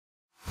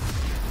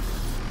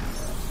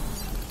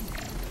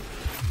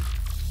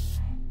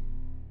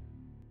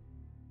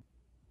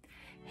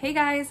Hey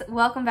guys,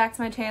 welcome back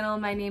to my channel.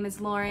 My name is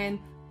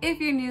Lauren.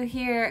 If you're new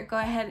here, go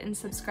ahead and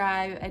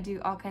subscribe. I do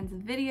all kinds of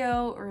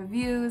video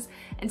reviews,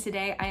 and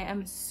today I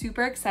am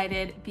super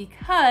excited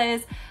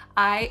because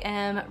I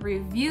am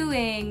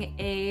reviewing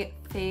a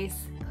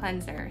face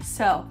cleanser.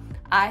 So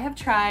I have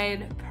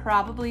tried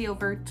probably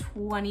over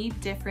 20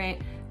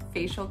 different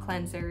facial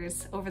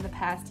cleansers over the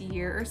past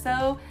year or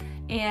so,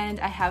 and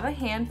I have a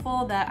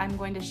handful that I'm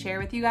going to share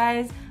with you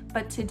guys,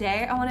 but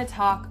today I want to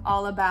talk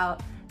all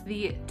about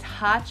the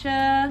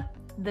TATCHA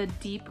The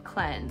Deep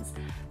Cleanse.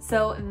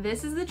 So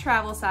this is the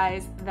travel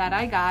size that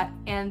I got,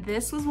 and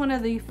this was one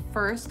of the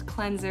first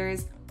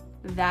cleansers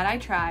that I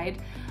tried.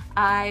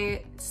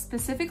 I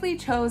specifically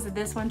chose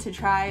this one to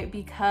try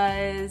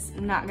because,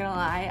 I'm not gonna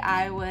lie,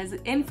 I was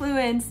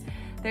influenced.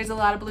 There's a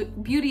lot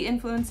of beauty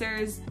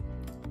influencers,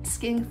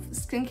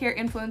 skincare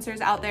influencers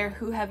out there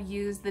who have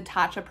used the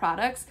TATCHA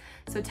products.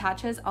 So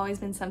TATCHA has always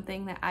been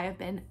something that I have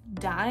been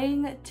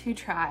dying to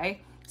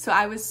try. So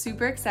I was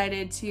super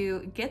excited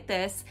to get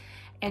this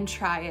and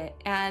try it.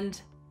 And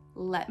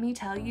let me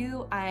tell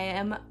you, I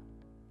am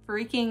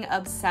freaking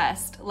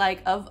obsessed.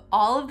 Like, of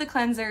all of the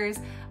cleansers,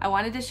 I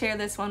wanted to share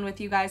this one with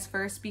you guys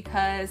first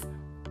because,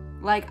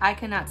 like, I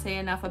cannot say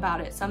enough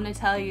about it. So I'm gonna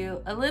tell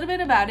you a little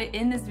bit about it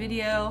in this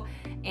video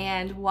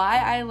and why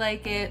I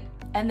like it.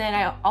 And then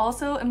I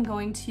also am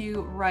going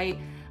to write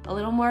a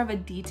little more of a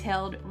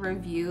detailed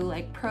review,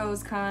 like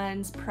pros,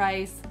 cons,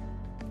 price,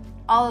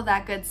 all of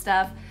that good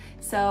stuff.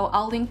 So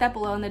I'll link that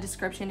below in the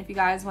description if you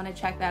guys want to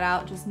check that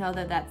out. Just know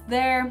that that's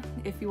there.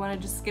 If you want to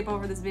just skip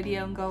over this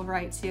video and go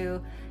right to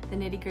the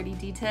nitty-gritty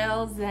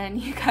details, then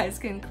you guys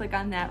can click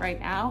on that right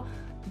now.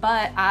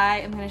 But I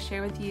am going to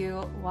share with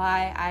you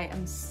why I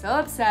am so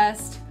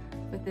obsessed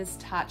with this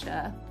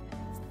TATCHA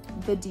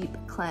The Deep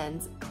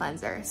Cleanse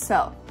cleanser.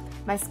 So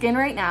my skin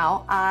right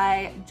now,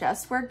 I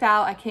just worked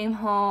out, I came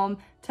home,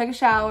 took a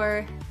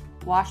shower,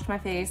 washed my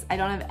face. I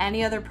don't have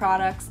any other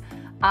products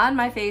on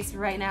my face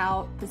right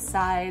now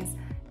besides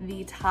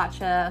the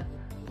TATCHA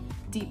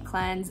Deep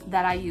Cleanse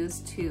that I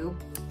use to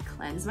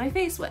cleanse my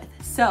face with.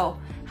 So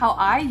how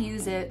I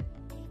use it,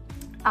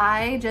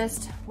 I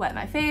just wet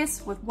my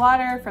face with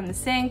water from the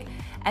sink,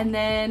 and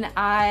then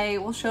I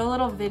will show a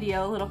little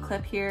video, a little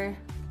clip here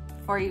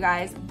for you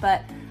guys,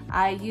 but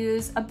I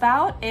use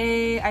about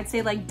I'd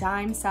say like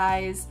dime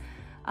size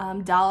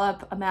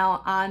dollop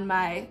amount on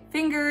my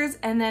fingers,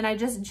 and then I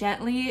just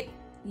gently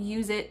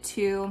use it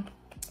to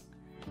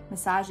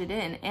massage it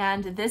in.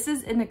 And this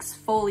is an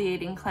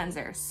exfoliating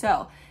cleanser,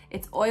 so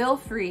it's oil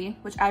free,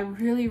 which I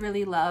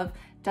really love.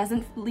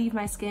 Doesn't leave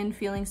my skin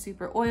feeling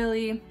super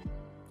oily,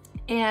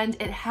 and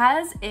it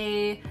has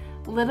a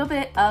little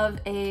bit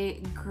of a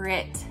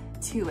grit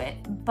to it.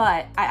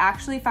 But I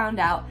actually found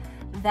out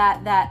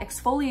that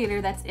exfoliator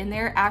that's in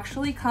there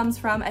actually comes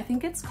from, I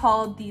think it's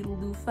called the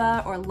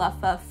loofah or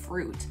luffa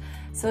fruit.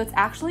 So it's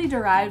actually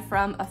derived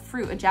from a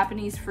fruit, a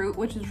Japanese fruit,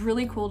 which is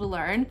really cool to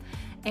learn.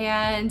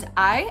 And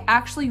I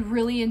actually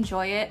really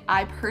enjoy it.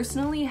 I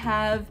personally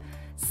have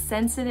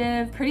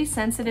pretty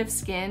sensitive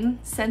skin,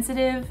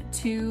 sensitive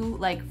to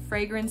like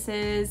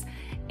fragrances,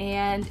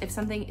 and if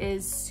something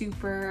is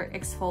super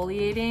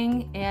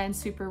exfoliating and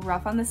super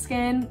rough on the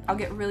skin, I'll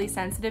get really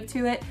sensitive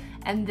to it.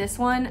 And this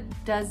one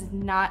does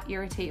not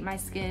irritate my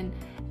skin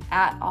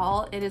at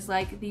all. It is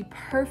like the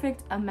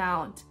perfect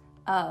amount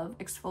of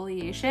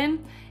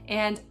exfoliation,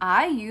 and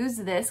I use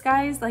this,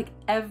 guys, like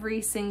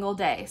every single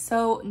day.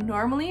 So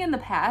normally in the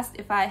past,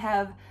 if I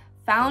have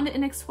found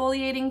an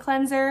exfoliating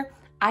cleanser,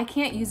 I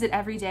can't use it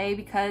every day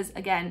because,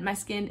 again, my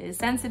skin is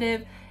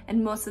sensitive,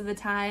 and most of the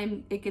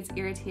time it gets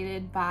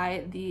irritated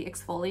by the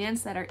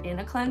exfoliants that are in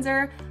a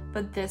cleanser.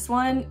 But this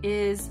one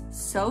is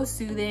so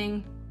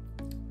soothing.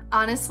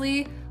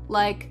 Honestly,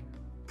 like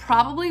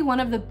probably one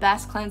of the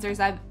best cleansers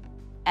I've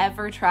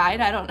ever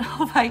tried. I don't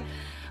know if I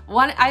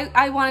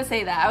want to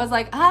say that. I was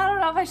like, I don't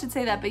know if I should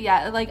say that, but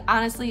yeah, it like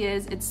honestly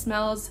is. It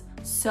smells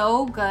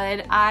so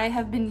good. I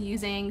have been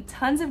using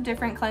tons of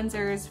different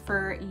cleansers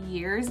for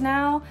years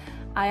now.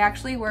 I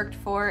actually worked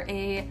for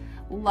a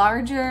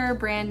larger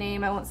brand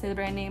name, I won't say the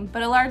brand name,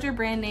 but a larger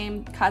brand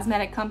name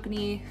cosmetic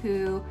company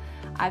who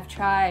I've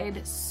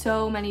tried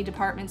so many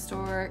department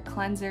store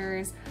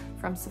cleansers,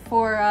 from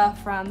Sephora,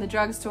 from the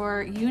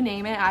drugstore, you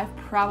name it, I've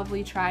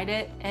probably tried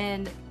it.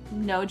 And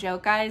no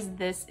joke, guys,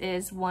 this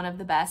is one of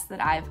the best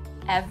that I've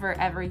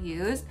ever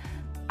used.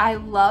 I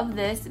love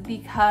this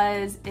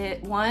because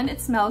it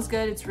smells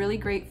good. It's really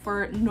great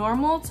for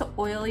normal to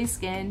oily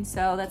skin.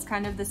 So that's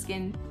kind of the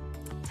skin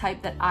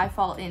type that I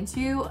fall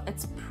into.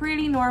 It's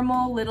pretty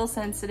normal, little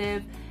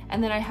sensitive.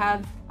 And then I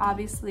have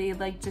obviously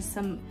like just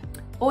some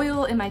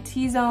oil in my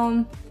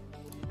T-zone,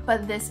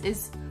 but this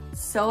is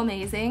so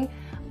amazing.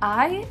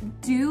 I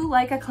do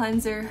like a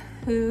cleanser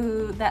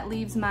that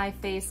leaves my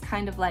face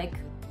kind of like,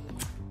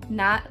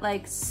 not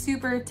like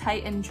super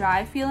tight and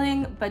dry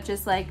feeling, but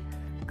just like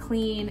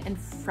clean and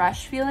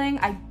fresh feeling.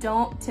 I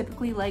don't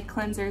typically like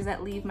cleansers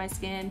that leave my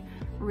skin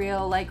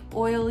real like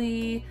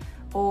oily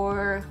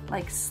or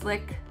like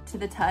slick to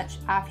the touch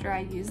after I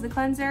use the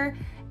cleanser.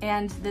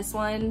 And this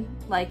one,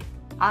 like,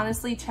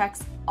 honestly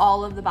checks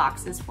all of the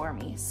boxes for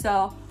me.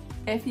 So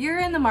if you're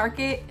in the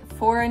market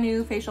for a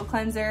new facial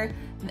cleanser,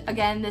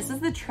 again, this is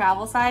the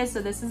travel size.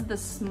 So this is the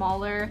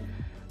smaller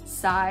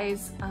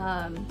size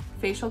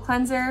facial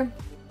cleanser.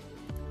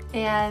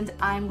 And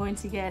I'm going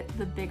to get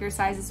the bigger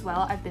size as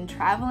well. I've been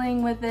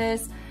traveling with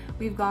this.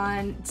 We've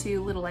gone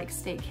to little like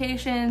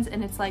staycations,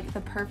 and it's like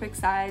the perfect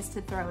size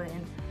to throw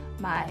in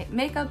my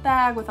makeup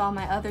bag with all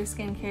my other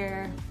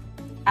skincare.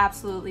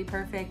 Absolutely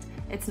perfect.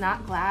 It's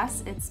not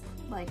glass, it's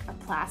like a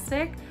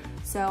plastic,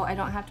 so I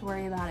don't have to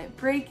worry about it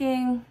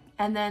breaking.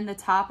 And then the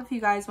top, if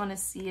you guys want to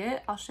see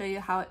it, I'll show you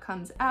how it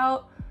comes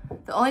out.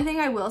 The only thing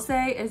I will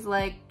say is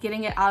like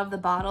getting it out of the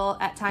bottle,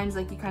 at times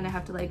like you kind of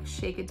have to like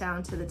shake it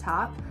down to the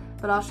top,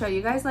 but I'll show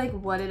you guys like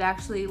what it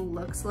actually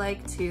looks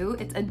like too.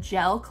 It's a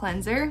gel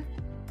cleanser.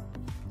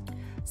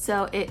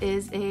 So it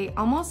is a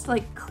almost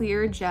like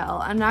clear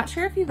gel. I'm not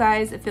sure if you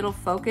guys, if it'll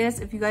focus,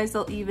 if you guys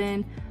will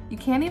even, you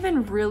can't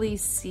even really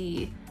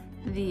see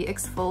the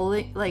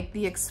exfoliate, like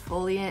the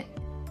exfoliant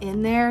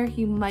in there.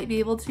 You might be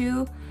able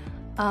to.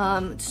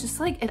 It's just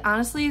like, it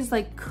honestly is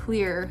like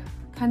clear,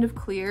 kind of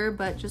clear,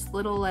 but just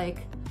little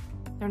like,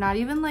 they're not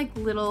even like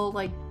little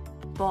like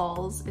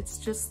balls. It's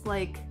just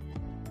like,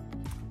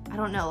 I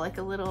don't know, like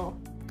a little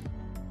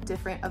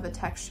different of a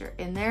texture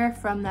in there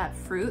from that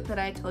fruit that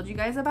I told you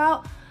guys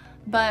about.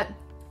 But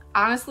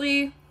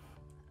honestly,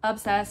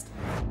 obsessed.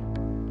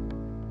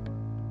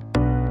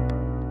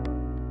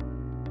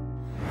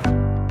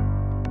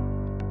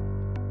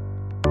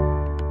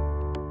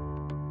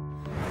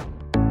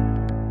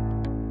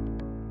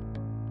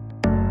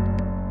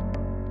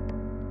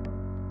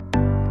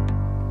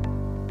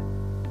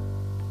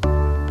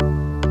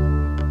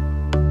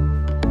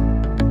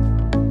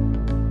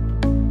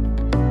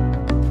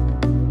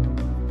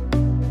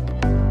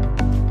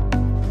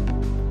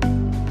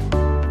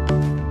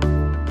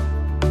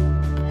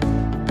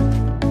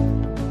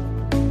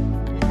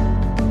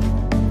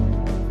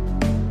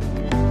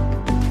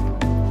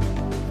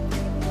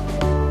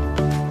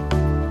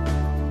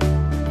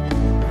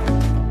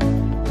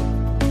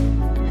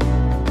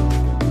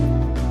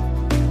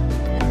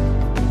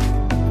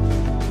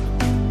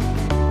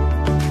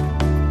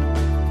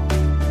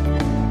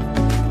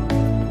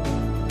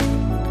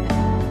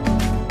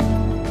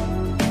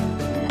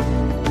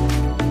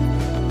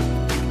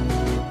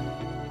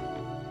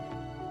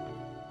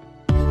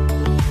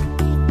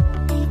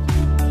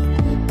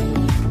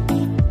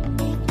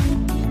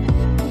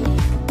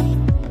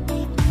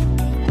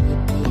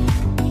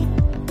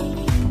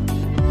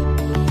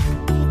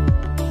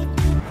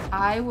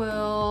 I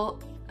will,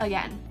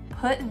 again,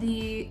 put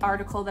the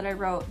article that I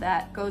wrote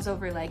that goes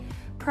over like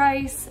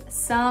price,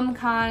 some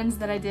cons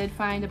that I did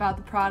find about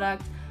the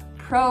product,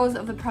 pros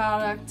of the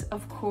product,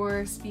 of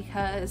course,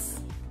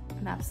 because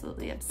I'm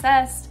absolutely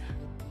obsessed.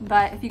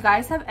 But if you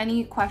guys have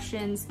any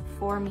questions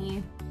for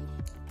me,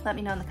 let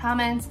me know in the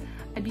comments.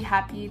 I'd be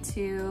happy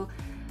to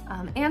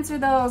answer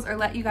those or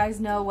let you guys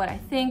know what I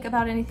think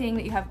about anything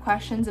that you have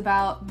questions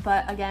about.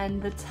 But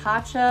again, the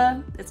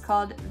Tatcha, it's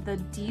called the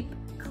Deep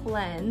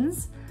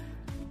Cleanse.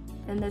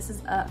 And this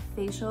is a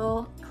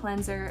facial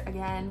cleanser.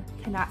 Again,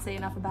 cannot say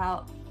enough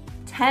about.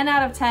 10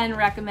 out of 10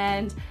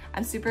 recommend.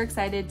 I'm super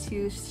excited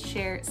to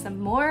share some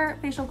more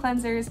facial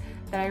cleansers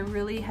that I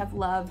really have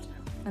loved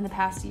in the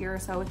past year or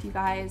so with you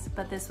guys,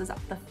 but this was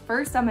the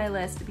first on my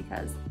list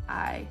because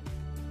I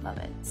love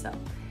it. So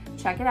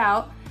check it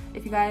out.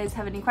 If you guys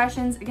have any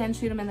questions, again,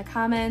 shoot them in the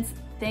comments.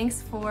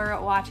 Thanks for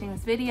watching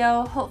this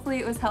video. Hopefully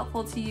it was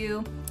helpful to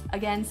you.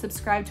 Again,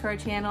 subscribe to our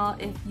channel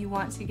if you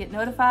want to get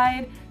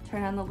notified.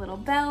 Turn on the little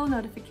bell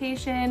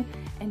notification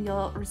and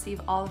you'll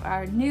receive all of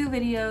our new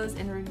videos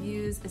and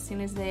reviews as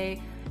soon as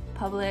they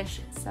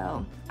publish.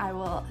 So I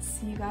will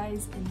see you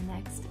guys in the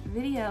next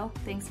video.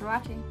 Thanks for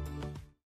watching.